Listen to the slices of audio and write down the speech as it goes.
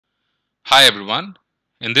Hi everyone.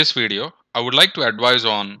 In this video, I would like to advise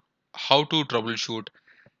on how to troubleshoot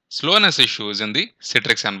slowness issues in the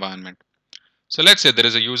Citrix environment. So let's say there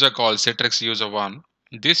is a user called Citrix user 1.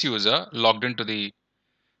 This user logged into the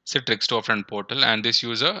Citrix storefront portal and this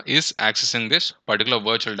user is accessing this particular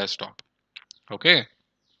virtual desktop. Okay.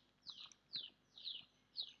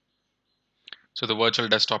 So the virtual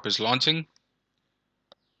desktop is launching.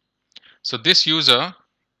 So this user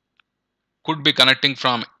could be connecting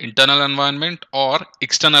from internal environment or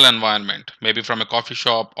external environment, maybe from a coffee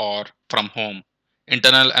shop or from home.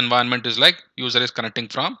 Internal environment is like user is connecting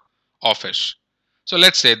from office. So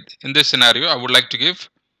let's say in this scenario, I would like to give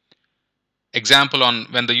example on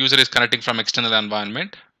when the user is connecting from external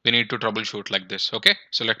environment, we need to troubleshoot like this. Okay,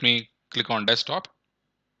 so let me click on desktop.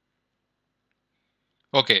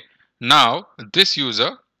 Okay, now this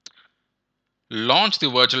user launch the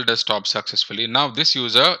virtual desktop successfully. Now this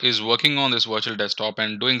user is working on this virtual desktop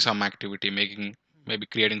and doing some activity, making maybe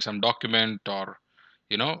creating some document or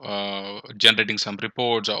generating some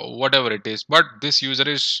reports or whatever it is. But this user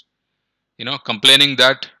is complaining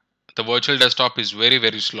that the virtual desktop is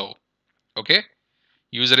very slow. Okay,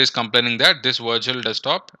 user is complaining that this virtual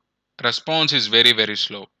desktop response is very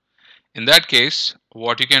slow. In that case,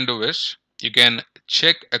 what you can do is you can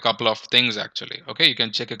check a couple of things actually. Okay, you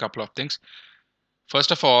can check a couple of things.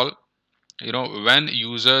 First of all, when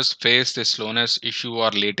users face the slowness issue or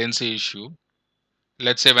latency issue,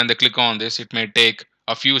 let's say when they click on this, it may take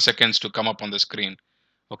a few seconds to come up on the screen.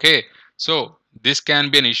 Okay, so this can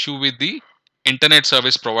be an issue with the internet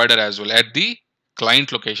service provider as well at the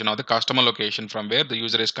client location or the customer location from where the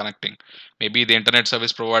user is connecting. Maybe the internet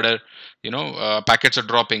service provider, packets are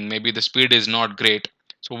dropping, maybe the speed is not great.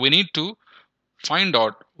 So we need to find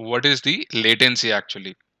out what is the latency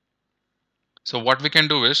actually. So what we can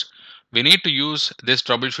do is we need to use this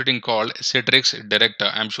troubleshooting called Citrix Director.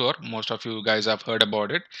 I'm sure most of you guys have heard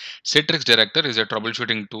about it. Citrix Director is a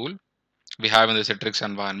troubleshooting tool we have in the Citrix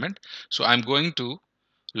environment. So I'm going to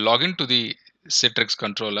log into the Citrix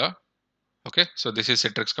controller. Okay, so this is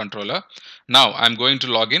Citrix controller. Now I'm going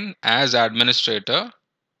to log in as administrator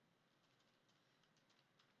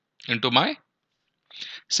into my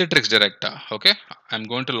Citrix Director. Okay, I'm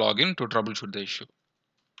going to log in to troubleshoot the issue.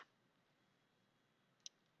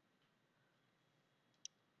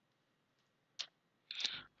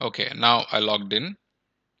 Okay, now I logged in.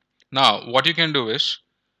 Now what you can do is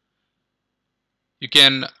you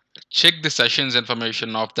can check the sessions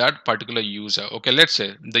information of that particular user. Okay, let's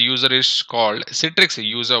say the user is called Citrix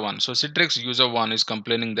user 1. So Citrix user 1 is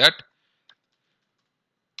complaining that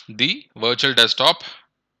the virtual desktop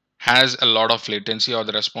has a lot of latency or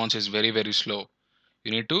the response is very slow.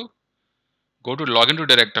 You need to go to login to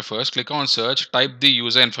director first, click on search, type the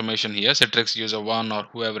user information here, Citrix user 1 or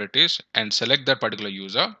whoever it is, and select that particular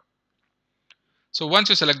user. So once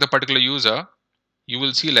you select the particular user, you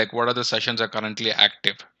will see like what are the sessions are currently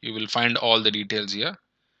active. You will find all the details here.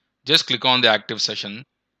 Just click on the active session.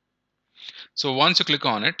 So once you click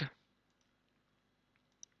on it,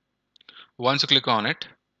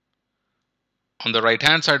 on the right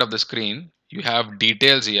hand side of the screen, you have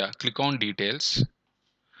details here. Click on details.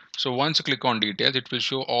 So once you click on details, it will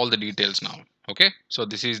show all the details now. Okay, so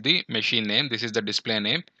this is the machine name, this is the display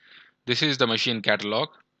name, this is the machine catalog.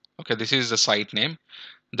 Okay, this is the site name,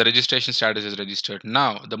 the registration status is registered.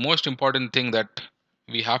 Now the most important thing that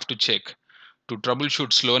we have to check to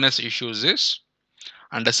troubleshoot slowness issues is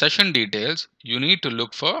under session details, you need to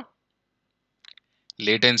look for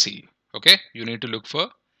latency. Okay, you need to look for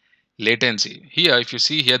latency. Here, if you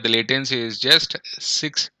see here, the latency is just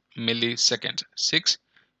 6 milliseconds. 6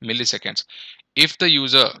 milliseconds. If the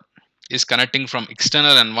user is connecting from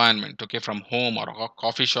external environment, okay, from home or a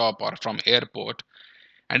coffee shop or from airport,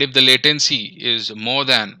 and if the latency is more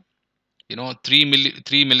than 3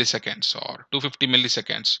 milliseconds or 250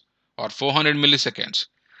 milliseconds or 400 milliseconds,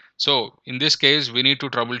 so in this case we need to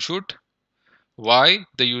troubleshoot why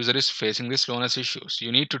the user is facing the slowness issues.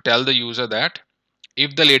 You need to tell the user that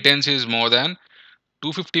if the latency is more than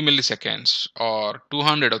 250 milliseconds or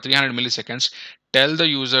 200 or 300 milliseconds, tell the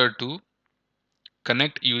user to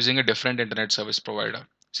connect using a different internet service provider.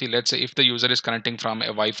 See, let's say if the user is connecting from a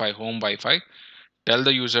Wi-Fi, home Wi-Fi, tell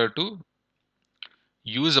the user to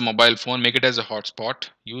use a mobile phone, make it as a hotspot,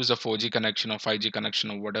 use a 4G connection or 5G connection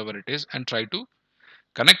or whatever it is, and try to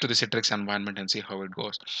connect to the Citrix environment and see how it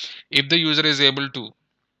goes. If the user is able to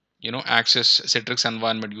access Citrix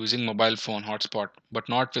environment using mobile phone hotspot but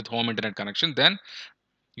not with home internet connection, then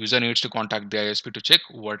user needs to contact the ISP to check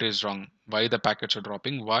what is wrong, why the packets are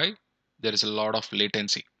dropping, why there is a lot of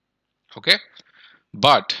latency. Okay,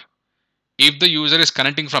 but if the user is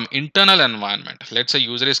connecting from internal environment, let's say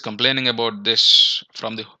user is complaining about this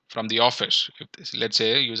from the office. If this, let's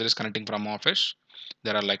say user is connecting from office,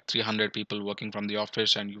 there are like 300 people working from the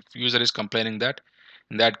office, and user is complaining that,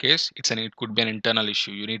 in that case it could be an internal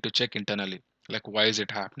issue. You need to check internally, like why is it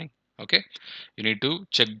happening. Okay, you need to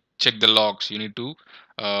check the logs. You need to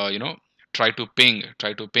try to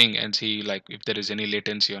ping and see like if there is any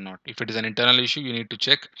latency or not. If it is an internal issue, you need to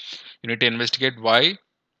check, you need to investigate why,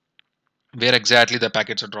 where exactly the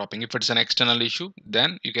packets are dropping. If it's an external issue,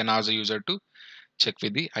 then you can ask the user to check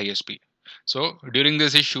with the ISP. So during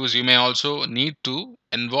these issues, you may also need to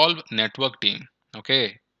involve network team.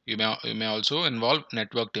 Okay, you may also involve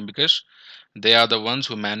network team, because they are the ones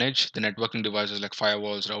who manage the networking devices like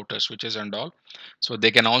firewalls, routers, switches, and all. So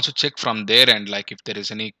they can also check from their end, like if there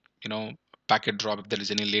is any packet drop, if there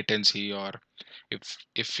is any latency, or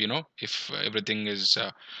if everything is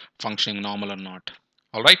functioning normal or not.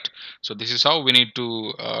 All right, so this is how we need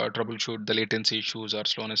to troubleshoot the latency issues or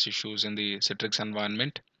slowness issues in the Citrix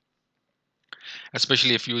environment,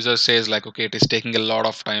 especially if user says like, okay, it is taking a lot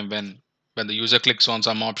of time. When the user clicks on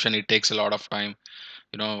some option, it takes a lot of time,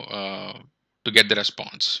 you know uh, to get the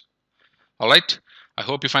response. All right, I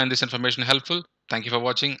hope you find this information helpful. Thank you for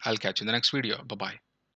watching. I'll catch you in the next video. Bye bye.